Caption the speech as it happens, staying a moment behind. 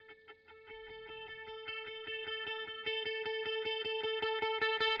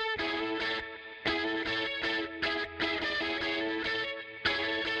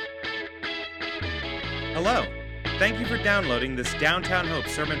Hello. Thank you for downloading this Downtown Hope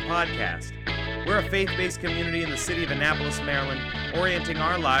Sermon Podcast. We're a faith-based community in the city of Annapolis, Maryland, orienting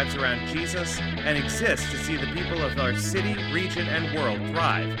our lives around Jesus and exist to see the people of our city, region, and world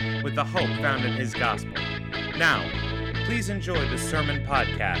thrive with the hope found in His gospel. Now, please enjoy the Sermon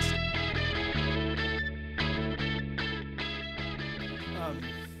Podcast.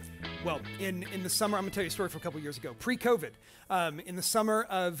 In the summer, I'm going to tell you a story from a couple years ago, pre-COVID. In the summer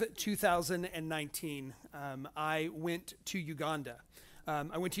of 2019, I went to Uganda.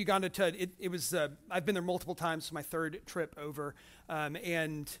 I've been there multiple times, it's my third trip over,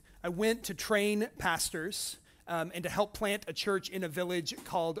 and I went to train pastors and to help plant a church in a village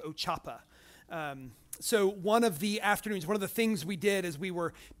called Ochapa. So one of the afternoons, one of the things we did as we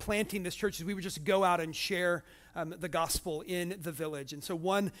were planting this church is we would just go out and share the gospel in the village. And so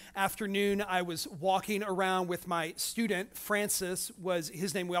one afternoon I was walking around with my student, Francis was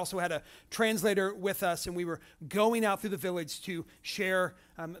his name. We also had a translator with us, and we were going out through the village to share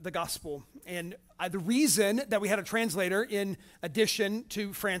the gospel. And the reason that we had a translator in addition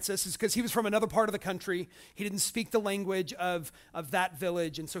to Francis is because he was from another part of the country. He didn't speak the language of that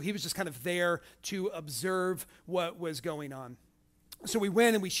village, and so he was just kind of there to observe what was going on. So we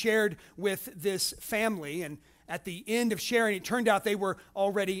went and we shared with this family, and at the end of sharing, it turned out they were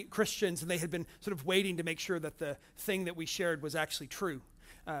already Christians, and they had been sort of waiting to make sure that the thing that we shared was actually true.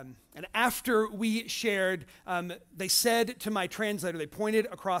 And after we shared, they said to my translator, they pointed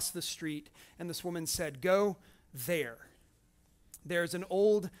across the street, and this woman said, "Go there. There's an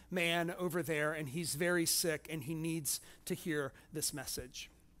old man over there, and he's very sick, and he needs to hear this message."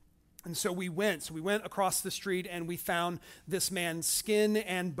 And so we went across the street, and we found this man's skin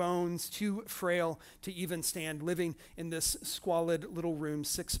and bones too frail to even stand, living in this squalid little room,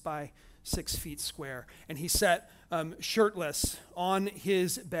 6 by 6 feet square. And he sat shirtless on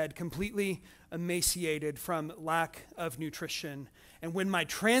his bed, completely emaciated from lack of nutrition. And when my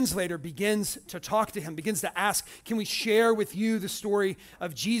translator begins to talk to him, begins to ask, "Can we share with you the story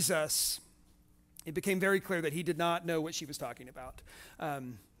of Jesus?" it became very clear that he did not know what she was talking about.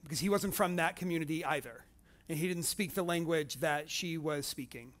 Because he wasn't from that community either. And he didn't speak the language that she was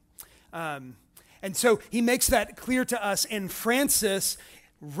speaking. And so he makes that clear to us, and Francis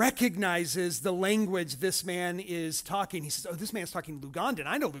recognizes the language this man is talking. He says, "Oh, this man's talking Lugandan.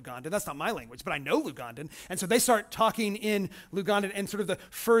 I know Lugandan. That's not my language, but I know Lugandan." And so they start talking in Lugandan, and sort of the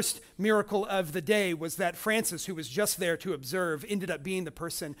first miracle of the day was that Francis, who was just there to observe, ended up being the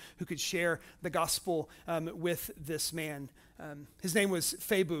person who could share the gospel with this man. His name was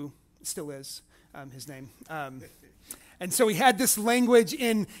Febu, still is his name. And so we had this language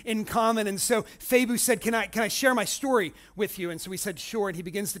in common. And so Febu said, can I share my story with you? And so we said, sure. And he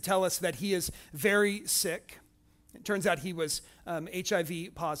begins to tell us that he is very sick. It turns out he was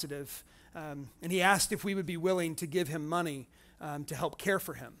HIV positive. And he asked if we would be willing to give him money to help care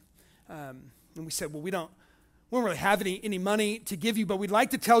for him. And we said, well, we don't really have any money to give you, but we'd like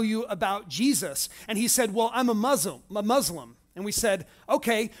to tell you about Jesus. And he said, well, I'm a Muslim. And we said,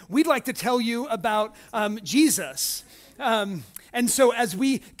 okay, we'd like to tell you about Jesus. And so as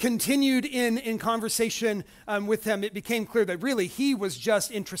we continued in conversation with him, it became clear that really he was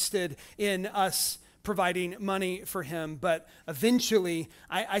just interested in us providing money for him. But eventually,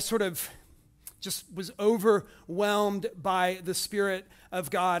 I sort of just was overwhelmed by the Spirit of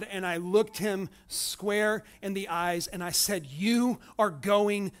God, and I looked him square in the eyes, and I said, "You are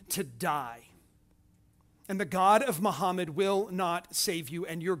going to die. And the God of Muhammad will not save you,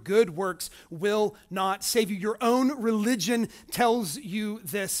 and your good works will not save you. Your own religion tells you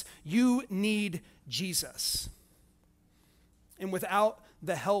this. You need Jesus." And without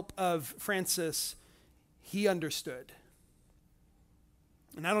the help of Francis, he understood.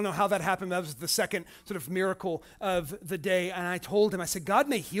 And I don't know how that happened. That was the second sort of miracle of the day. And I told him, I said, "God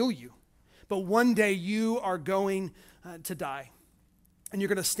may heal you, but one day you are going to die. And you're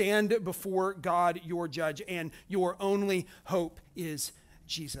going to stand before God, your judge, and your only hope is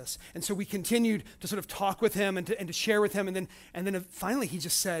Jesus." And so we continued to sort of talk with him and to share with him. And then finally he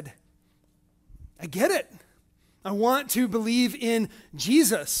just said, "I get it. I want to believe in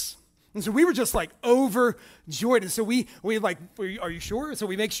Jesus." And so we were just like overjoyed. And so we like, "Are you sure?" So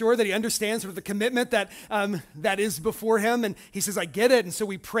we make sure that he understands sort of the commitment that is before him. And he says, "I get it." And so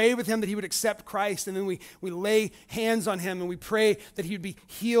we pray with him that he would accept Christ. And then we lay hands on him and we pray that he would be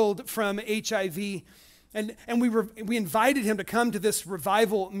healed from HIV. And we invited him to come to this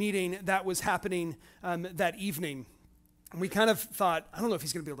revival meeting that was happening that evening. And we kind of thought, I don't know if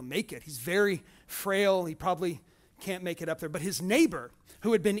he's going to be able to make it. He's very frail. He probably can't make it up there. But his neighbor,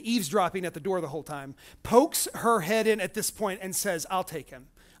 who had been eavesdropping at the door the whole time, pokes her head in at this point and says, "I'll take him.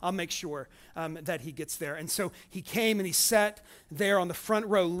 I'll make sure that he gets there. And so he came and he sat there on the front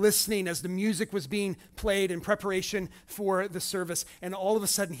row listening as the music was being played in preparation for the service. And all of a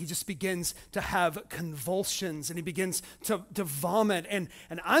sudden he just begins to have convulsions and he begins to vomit. And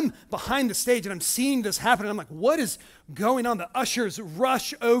I'm behind the stage and I'm seeing this happen. And I'm like, what is going on? The ushers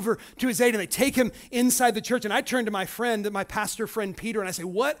rush over to his aid and they take him inside the church. And I turn to my friend, my pastor friend Peter, and I say,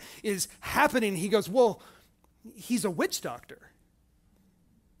 what is happening? He goes, well, he's a witch doctor.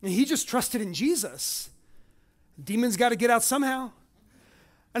 And he just trusted in Jesus. Demons got to get out somehow.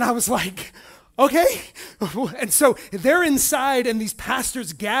 And I was like, okay. And so they're inside and these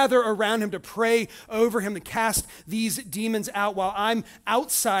pastors gather around him to pray over him to cast these demons out while I'm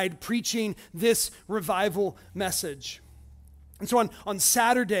outside preaching this revival message. And so on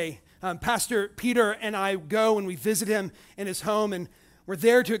Saturday, Pastor Peter and I go and we visit him in his home, and we're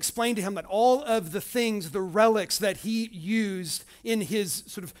there to explain to him that all of the things, the relics that he used in his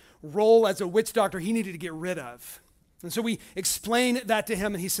sort of role as a witch doctor, he needed to get rid of. And so we explain that to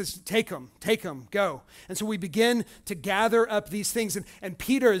him, and he says, take them, go. And so we begin to gather up these things, and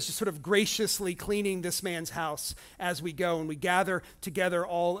Peter is just sort of graciously cleaning this man's house as we go, and we gather together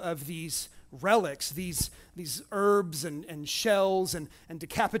all of these relics, these herbs and shells and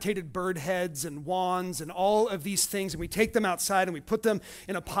decapitated bird heads and wands and all of these things, and we take them outside and we put them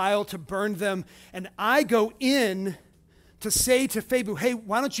in a pile to burn them. And I go in to say to Febu, hey,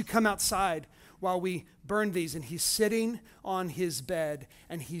 why don't you come outside while we burn these? And he's sitting on his bed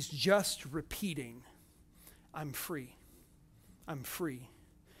and he's just repeating, I'm free, I'm free,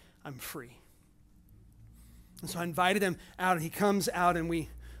 I'm free. And so I invited him out, and he comes out, and we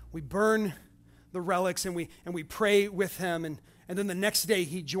burn the relics, and we pray with him, and then the next day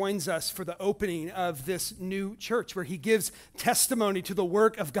he joins us for the opening of this new church where he gives testimony to the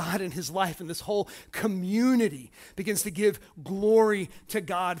work of God in his life, and this whole community begins to give glory to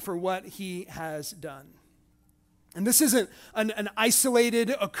God for what he has done. And this isn't an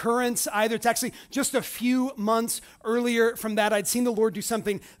isolated occurrence either. It's actually just a few months earlier from that, I'd seen the Lord do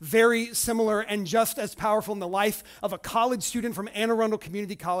something very similar and just as powerful in the life of a college student from Anne Arundel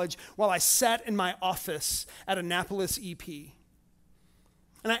Community College while I sat in my office at Annapolis EP.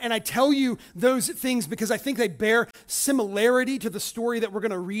 And I tell you those things because I think they bear similarity to the story that we're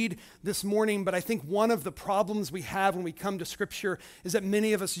going to read this morning. But I think one of the problems we have when we come to Scripture is that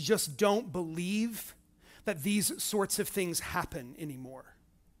many of us just don't believe that these sorts of things happen anymore.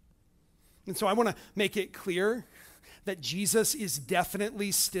 And so I want to make it clear that Jesus is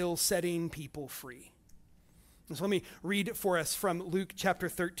definitely still setting people free. And so let me read for us from Luke chapter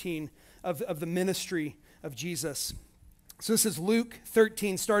 13 of the ministry of Jesus. So this is Luke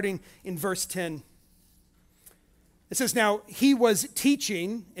 13, starting in verse 10. It says, now he was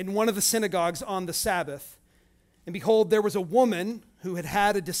teaching in one of the synagogues on the Sabbath, and behold, there was a woman who had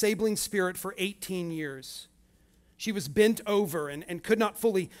had a disabling spirit for 18 years. She was bent over and could not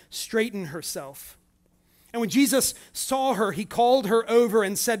fully straighten herself. And when Jesus saw her, he called her over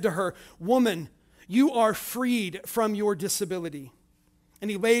and said to her, woman, you are freed from your disability.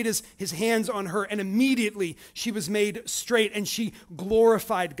 And he laid his hands on her, and immediately she was made straight, and she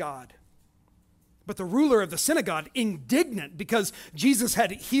glorified God. But the ruler of the synagogue, indignant because Jesus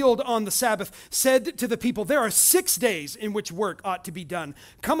had healed on the Sabbath, said to the people, there are 6 days in which work ought to be done.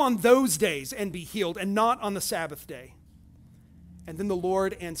 Come on those days and be healed, and not on the Sabbath day. And then the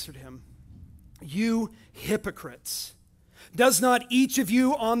Lord answered him, you hypocrites! Does not each of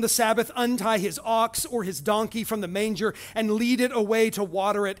you on the Sabbath untie his ox or his donkey from the manger and lead it away to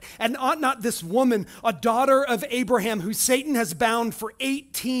water it? And ought not this woman, a daughter of Abraham, who Satan has bound for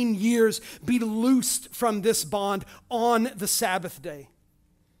 18 years, be loosed from this bond on the Sabbath day?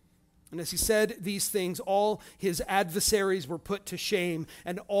 And as he said these things, all his adversaries were put to shame,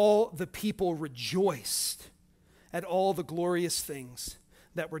 and all the people rejoiced at all the glorious things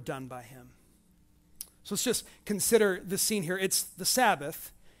that were done by him. So let's just consider the scene here. It's the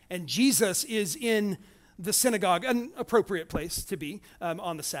Sabbath, and Jesus is in the synagogue, an appropriate place to be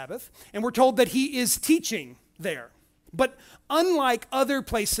on the Sabbath. And we're told that he is teaching there. But unlike other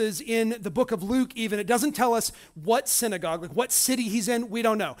places in the book of Luke even, it doesn't tell us what synagogue, like what city he's in, we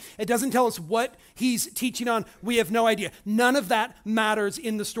don't know. It doesn't tell us what he's teaching on, we have no idea. None of that matters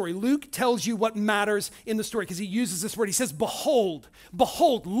in the story. Luke tells you what matters in the story because he uses this word. He says, behold,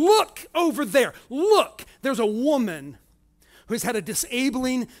 look over there. Look, there's a woman who has had a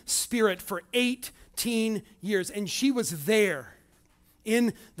disabling spirit for 18 years, and she was there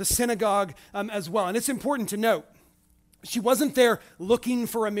in the synagogue as well. And it's important to note, she wasn't there looking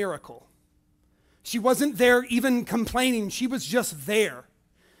for a miracle. She wasn't there even complaining. She was just there.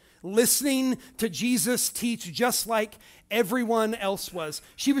 listening to Jesus teach just like everyone else was.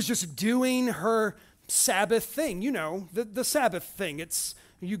 She was just doing her Sabbath thing, the Sabbath thing. It's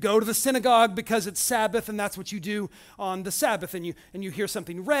you go to the synagogue because it's Sabbath, and that's what you do on the Sabbath, and you hear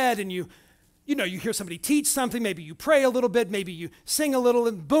something read, and you hear somebody teach something, maybe you pray a little bit, maybe you sing a little,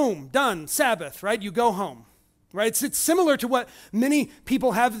 and boom, done, Sabbath, right? You go home. Right? It's similar to what many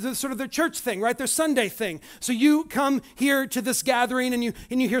people have, sort of their church thing, right? Their Sunday thing. So you come here to this gathering and you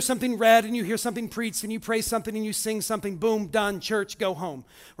hear something read and you hear something preached and you pray something and you sing something, boom, done, church, go home,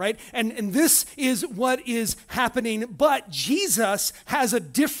 right? And this is what is happening, but Jesus has a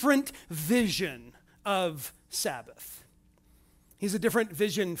different vision of Sabbath. He's a different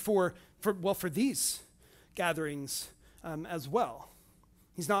vision for these gatherings as well.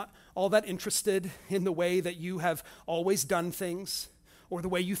 He's not all that interested in the way that you have always done things or the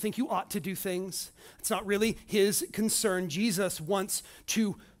way you think you ought to do things. It's not really his concern. Jesus wants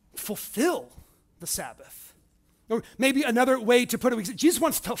to fulfill the Sabbath. Or maybe another way to put it, Jesus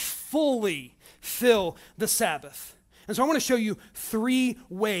wants to fully fill the Sabbath. And so I want to show you 3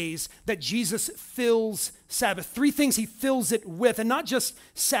 ways that Jesus fills Sabbath, 3 things he fills it with, and not just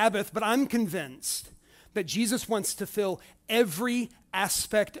Sabbath, but I'm convinced that Jesus wants to fill every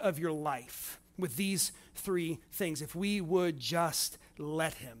aspect of your life with these 3 things, if we would just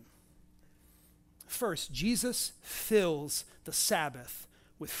let him. First, Jesus fills the Sabbath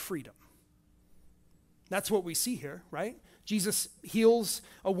with freedom. That's what we see here, right? Jesus heals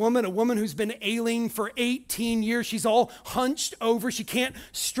a woman who's been ailing for 18 years. She's all hunched over. She can't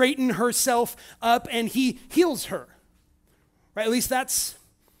straighten herself up, and he heals her. Right? At least that's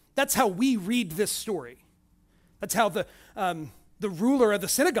how we read this story. That's how the ruler of the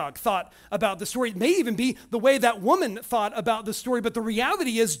synagogue thought about the story. It may even be the way that woman thought about the story, but the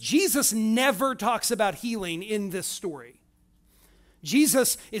reality is Jesus never talks about healing in this story.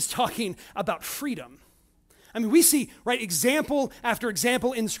 Jesus is talking about freedom. I mean, we see, right, example after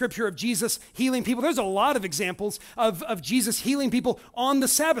example in Scripture of Jesus healing people. There's a lot of examples of Jesus healing people on the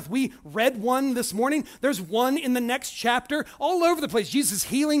Sabbath. We read one this morning. There's one in the next chapter. All over the place, Jesus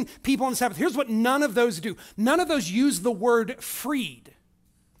healing people on the Sabbath. Here's what none of those do. None of those use the word freed.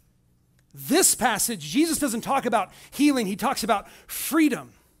 This passage, Jesus doesn't talk about healing. He talks about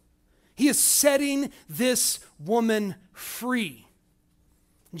freedom. He is setting this woman free.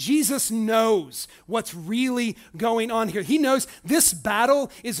 Jesus knows what's really going on here. He knows this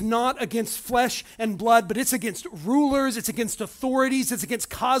battle is not against flesh and blood, but it's against rulers, it's against authorities, it's against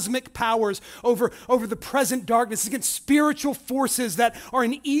cosmic powers over the present darkness, it's against spiritual forces that are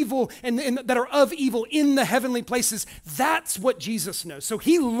in evil and that are of evil in the heavenly places. That's what Jesus knows. So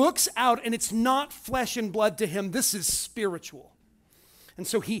he looks out, and it's not flesh and blood to him. This is spiritual. And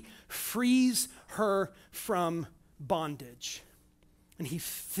so he frees her from bondage. And he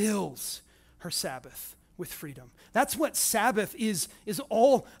fills her Sabbath with freedom. That's what Sabbath is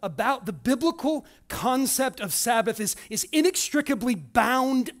all about. The biblical concept of Sabbath is inextricably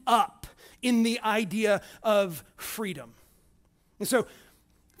bound up in the idea of freedom. And so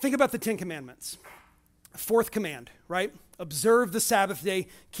think about the 10 Commandments. 4th command, right? Observe the Sabbath day,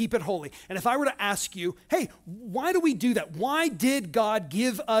 keep it holy. And if I were to ask you, hey, why do we do that? Why did God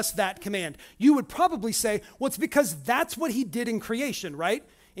give us that command? You would probably say, well, it's because that's what he did in creation, right?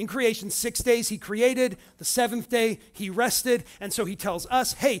 In creation, 6 days he created, the 7th day he rested, and so he tells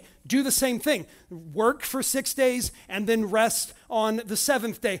us, hey, do the same thing. Work for 6 days and then rest on the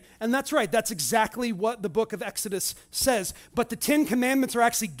 7th day. And that's right, that's exactly what the book of Exodus says. But the 10 Commandments are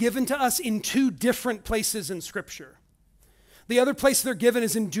actually given to us in 2 different places in Scripture. The other place they're given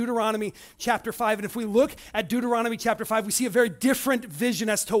is in Deuteronomy chapter 5. And if we look at Deuteronomy chapter 5, we see a very different vision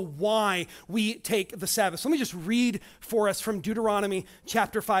as to why we take the Sabbath. So let me just read for us from Deuteronomy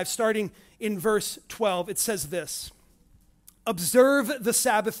chapter 5, starting in verse 12. It says this: "Observe the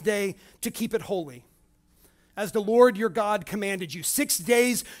Sabbath day to keep it holy, as the Lord your God commanded you. 6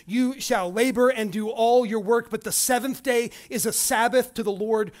 days you shall labor and do all your work, but the 7th day is a Sabbath to the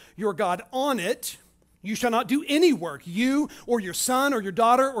Lord your God. On it you shall not do any work, you or your son or your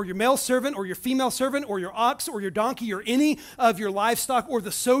daughter or your male servant or your female servant or your ox or your donkey or any of your livestock or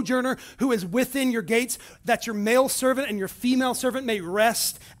the sojourner who is within your gates, that your male servant and your female servant may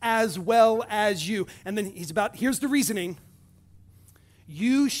rest as well as you." And then here's the reasoning: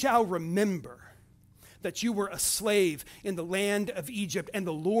 "You shall remember that you were a slave in the land of Egypt, and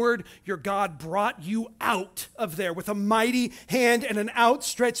the Lord your God brought you out of there with a mighty hand and an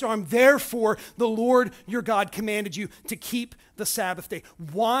outstretched arm. Therefore, the Lord your God commanded you to keep the Sabbath day."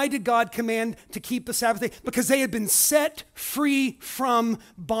 Why did God command to keep the Sabbath day? Because they had been set free from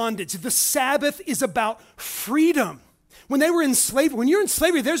bondage. The Sabbath is about freedom. When they were in slavery, when you're in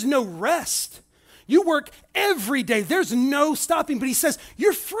slavery, there's no rest. You work every day. There's no stopping. But he says,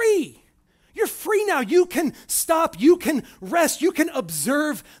 you're free. You're free now. You can stop. You can rest. You can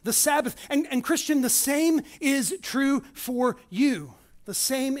observe the Sabbath. And Christian, the same is true for you. The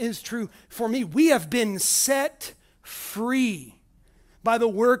same is true for me. We have been set free by the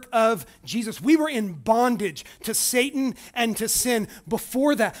work of Jesus. We were in bondage to Satan and to sin.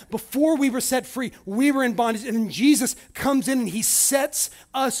 Before that, before we were set free, we were in bondage. And then Jesus comes in and he sets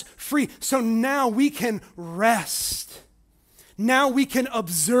us free. So now we can rest. Now we can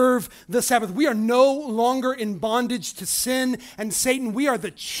observe the Sabbath. We are no longer in bondage to sin and Satan. We are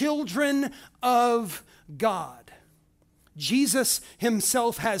the children of God. Jesus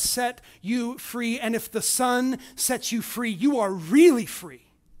himself has set you free, and if the Son sets you free, you are really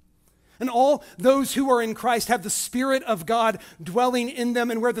free. And all those who are in Christ have the Spirit of God dwelling in them,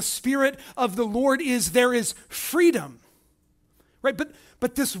 and where the Spirit of the Lord is, there is freedom. Right?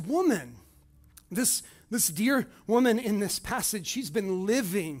 But this woman, this dear woman in this passage, she's been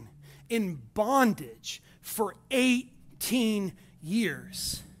living in bondage for 18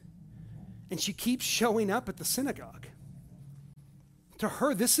 years. And she keeps showing up at the synagogue. To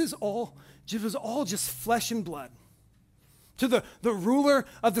her, it was all just flesh and blood. To the ruler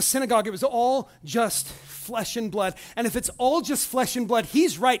of the synagogue, it was all just flesh and blood. And if it's all just flesh and blood,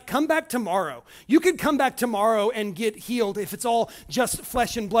 he's right. Come back tomorrow. You could come back tomorrow and get healed if it's all just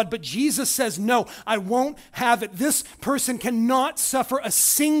flesh and blood. But Jesus says, no, I won't have it. This person cannot suffer a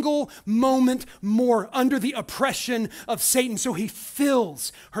single moment more under the oppression of Satan. So he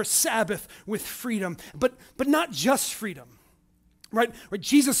fills her Sabbath with freedom, but not just freedom. Right?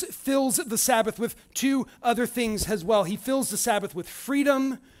 Jesus fills the Sabbath with two other things as well. He fills the Sabbath with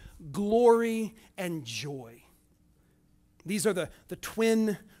freedom, glory, and joy. These are the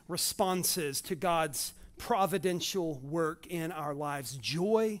twin responses to God's providential work in our lives: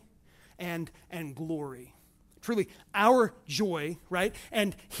 joy and glory. Truly, our joy, right,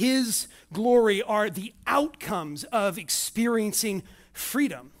 and his glory are the outcomes of experiencing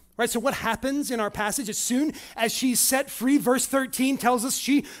freedom. Right, so what happens in our passage? As soon as she's set free, verse 13 tells us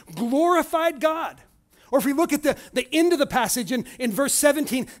she glorified God. Or if we look at the end of the passage in verse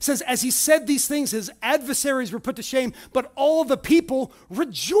 17, it says, as he said these things, his adversaries were put to shame, but all the people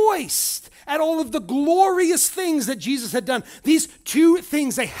rejoiced at all of the glorious things that Jesus had done. These two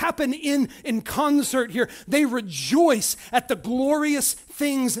things, they happen in concert here. They rejoice at the glorious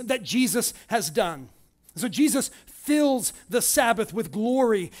things that Jesus has done. So Jesus fills the Sabbath with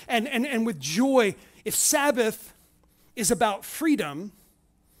glory and with joy. If Sabbath is about freedom,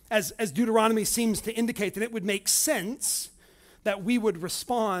 as Deuteronomy seems to indicate, then it would make sense that we would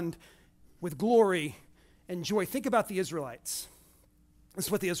respond with glory and joy. Think about the Israelites. This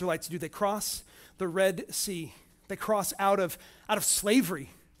is what the Israelites do. They cross the Red Sea. They cross out of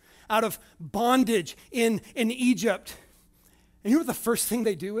slavery, out of bondage in Egypt. And you know what the first thing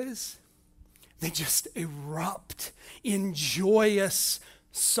they do is? They just erupt in joyous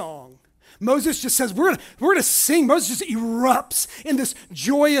song. Moses just says, we're going to sing. Moses just erupts in this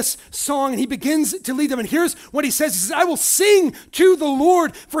joyous song, and he begins to lead them. And here's what he says. He says, I will sing to the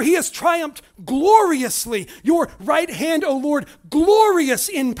Lord, for he has triumphed gloriously. Your right hand, O Lord, glorious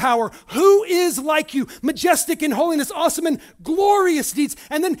in power. Who is like you? Majestic in holiness, awesome in glorious deeds.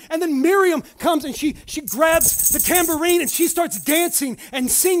 And then Miriam comes and she grabs the tambourine and she starts dancing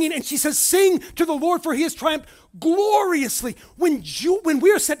and singing. And she says, sing to the Lord, for he has triumphed gloriously. When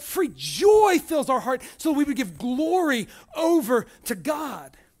we are set free, joy fills our heart, so we would give glory over to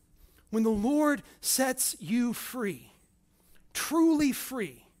God. When the Lord sets you free, truly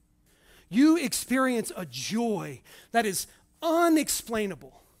free, you experience a joy that is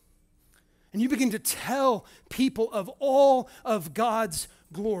unexplainable. And you begin to tell people of all of God's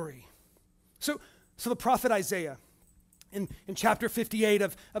glory. So the prophet Isaiah, in chapter 58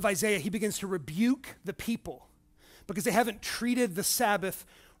 of Isaiah, he begins to rebuke the people because they haven't treated the Sabbath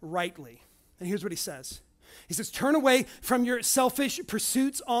rightly. And here's what he says. He says, turn away from your selfish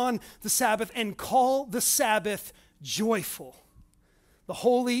pursuits on the Sabbath and call the Sabbath joyful, the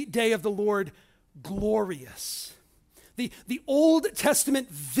holy day of the Lord glorious. The Old Testament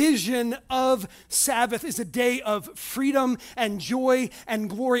vision of Sabbath is a day of freedom and joy and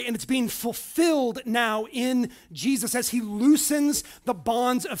glory, and it's being fulfilled now in Jesus as he loosens the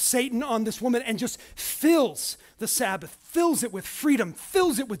bonds of Satan on this woman and just fills the Sabbath, fills it with freedom,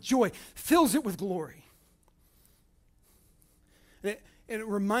 fills it with joy, fills it with glory. And it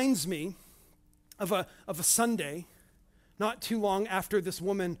reminds me of a Sunday not too long after this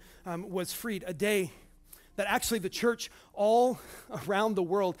woman was freed, a day that actually the church all around the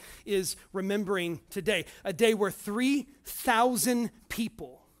world is remembering today. A day where 3,000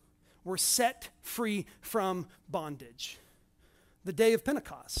 people were set free from bondage. The day of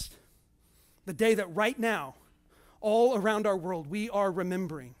Pentecost. The day that right now, all around our world, we are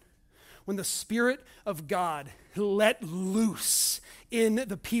remembering. When the Spirit of God let loose in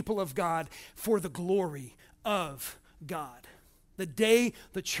the people of God for the glory of God. The day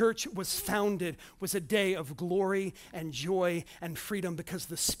the church was founded was a day of glory and joy and freedom because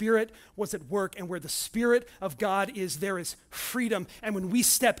the Spirit was at work, and where the Spirit of God is, there is freedom. And when we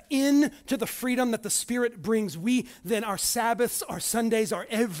step into the freedom that the Spirit brings, then our Sabbaths, our Sundays, our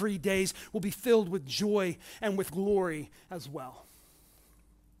everydays will be filled with joy and with glory as well.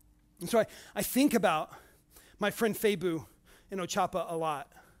 And so I think about my friend Febu in Ochapa a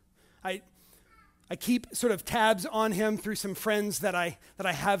lot. I keep sort of tabs on him through some friends that I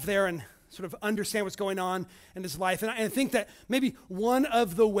have there and sort of understand what's going on in his life. And I think that maybe one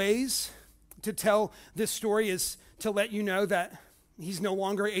of the ways to tell this story is to let you know that he's no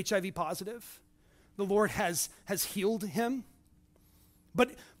longer HIV positive. The Lord has healed him.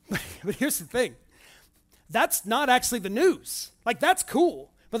 But here's the thing. That's not actually the news. Like, that's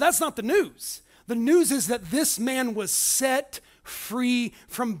cool. But that's not the news. The news is that this man was set free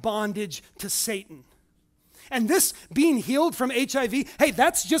from bondage to Satan. And this being healed from HIV, hey,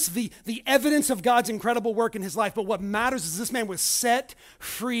 that's just the evidence of God's incredible work in his life. But what matters is this man was set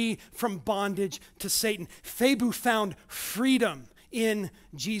free from bondage to Satan. Febu found freedom in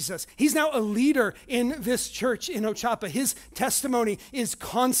Jesus. He's now a leader in this church in Ochapa. His testimony is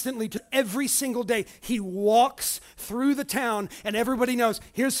constantly, every single day, he walks through the town and everybody knows,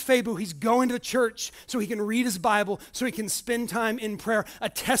 here's Febu, he's going to the church so he can read his Bible, so he can spend time in prayer, a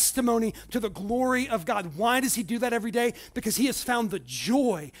testimony to the glory of God. Why does he do that every day? Because he has found the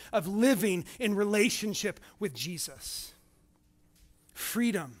joy of living in relationship with Jesus.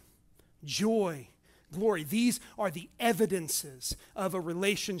 Freedom, joy, glory. These are the evidences of a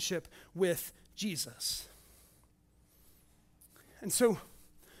relationship with Jesus. And so,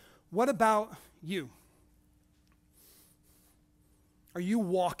 what about you? Are you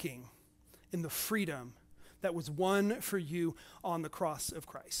walking in the freedom that was won for you on the cross of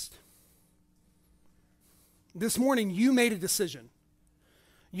Christ? This morning, you made a decision.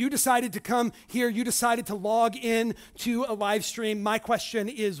 You decided to come here. You decided to log in to a live stream. My question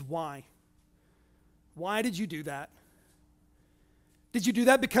is, why? Why did you do that? Did you do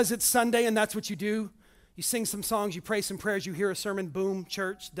that because it's Sunday and that's what you do? You sing some songs, you pray some prayers, you hear a sermon, boom,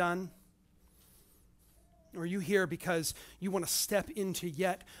 church, done? Or are you here because you want to step into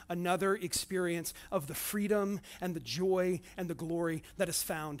yet another experience of the freedom and the joy and the glory that is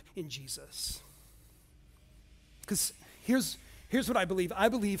found in Jesus? Because here's what I believe. I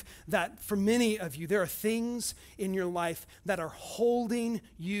believe that for many of you, there are things in your life that are holding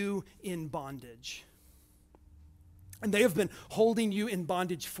you in bondage. And they have been holding you in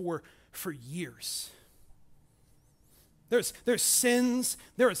bondage for years. There's sins,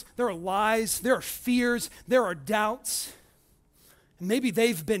 there are lies, there are fears, there are doubts. And maybe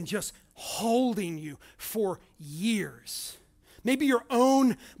they've been just holding you for years. Maybe your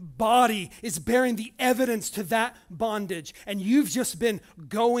own body is bearing the evidence to that bondage, and you've just been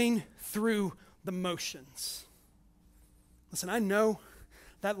going through the motions. Listen, I know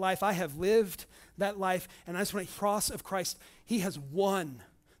that life. I have lived that life, and I just want to, cross of Christ, he has won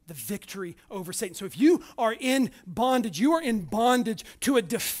the victory over Satan. So if you are in bondage, you are in bondage to a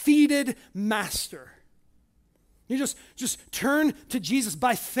defeated master. You just turn to Jesus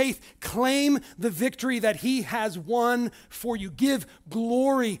by faith, claim the victory that he has won for you. Give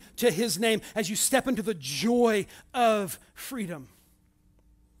glory to his name as you step into the joy of freedom.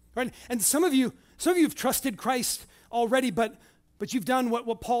 Right? And some of you have trusted Christ already, but you've done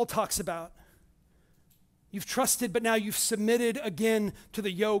what Paul talks about. You've trusted, but now you've submitted again to the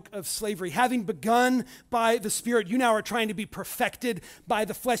yoke of slavery. Having begun by the Spirit, you now are trying to be perfected by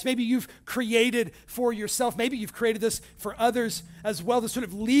the flesh. Maybe you've created for yourself, maybe you've created this for others as well, this sort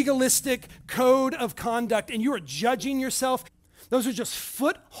of legalistic code of conduct, and you are judging yourself. Those are just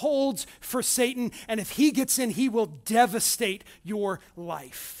footholds for Satan, and if he gets in, he will devastate your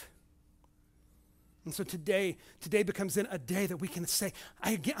life. And so today becomes then a day that we can say,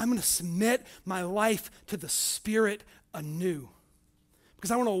 I'm going to submit my life to the Spirit anew because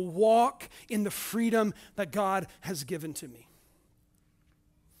I want to walk in the freedom that God has given to me.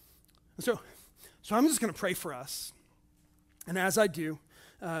 And so I'm just going to pray for us. And as I do,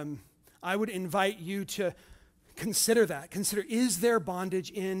 I would invite you to consider that. Consider, is there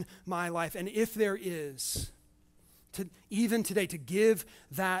bondage in my life? And if there is, even today, to give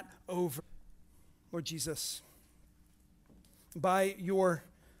that over. Lord Jesus, by your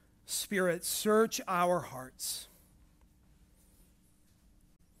Spirit, search our hearts.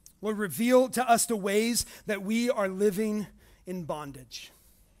 Lord, reveal to us the ways that we are living in bondage.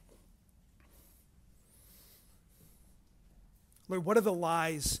 Lord, what are the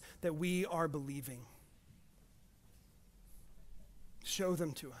lies that we are believing? Show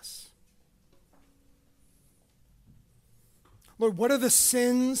them to us. Lord, what are the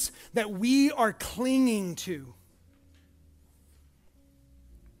sins that we are clinging to?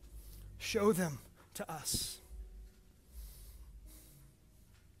 Show them to us.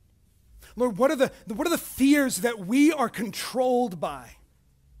 Lord, what are the fears that we are controlled by?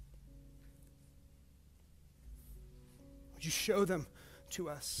 Would you show them to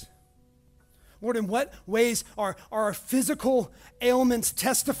us? Lord, in what ways are our physical ailments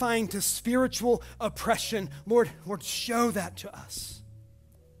testifying to spiritual oppression? Lord, show that to us.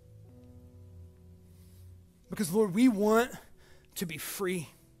 Because, Lord, we want to be free.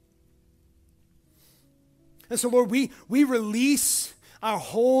 And so, Lord, we release our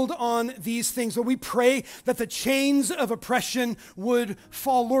hold on these things. Lord, we pray that the chains of oppression would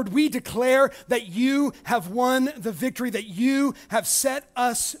fall. Lord, we declare that you have won the victory, that you have set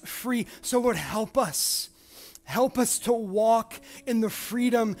us free. So, Lord, help us. Help us to walk in the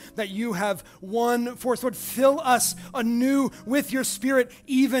freedom that you have won for us. Lord, fill us anew with your Spirit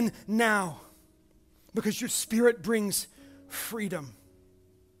even now, because your Spirit brings freedom.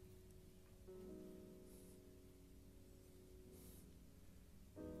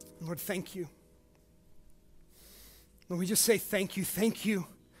 Lord, thank you. Lord, we just say thank you. Thank you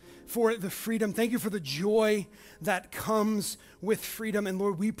for the freedom. Thank you for the joy that comes with freedom. And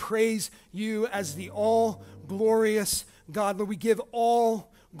Lord, we praise you as the all-glorious God. Lord, we give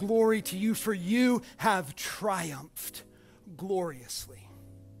all glory to you, for you have triumphed gloriously.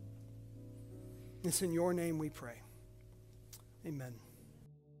 It's in your name we pray. Amen.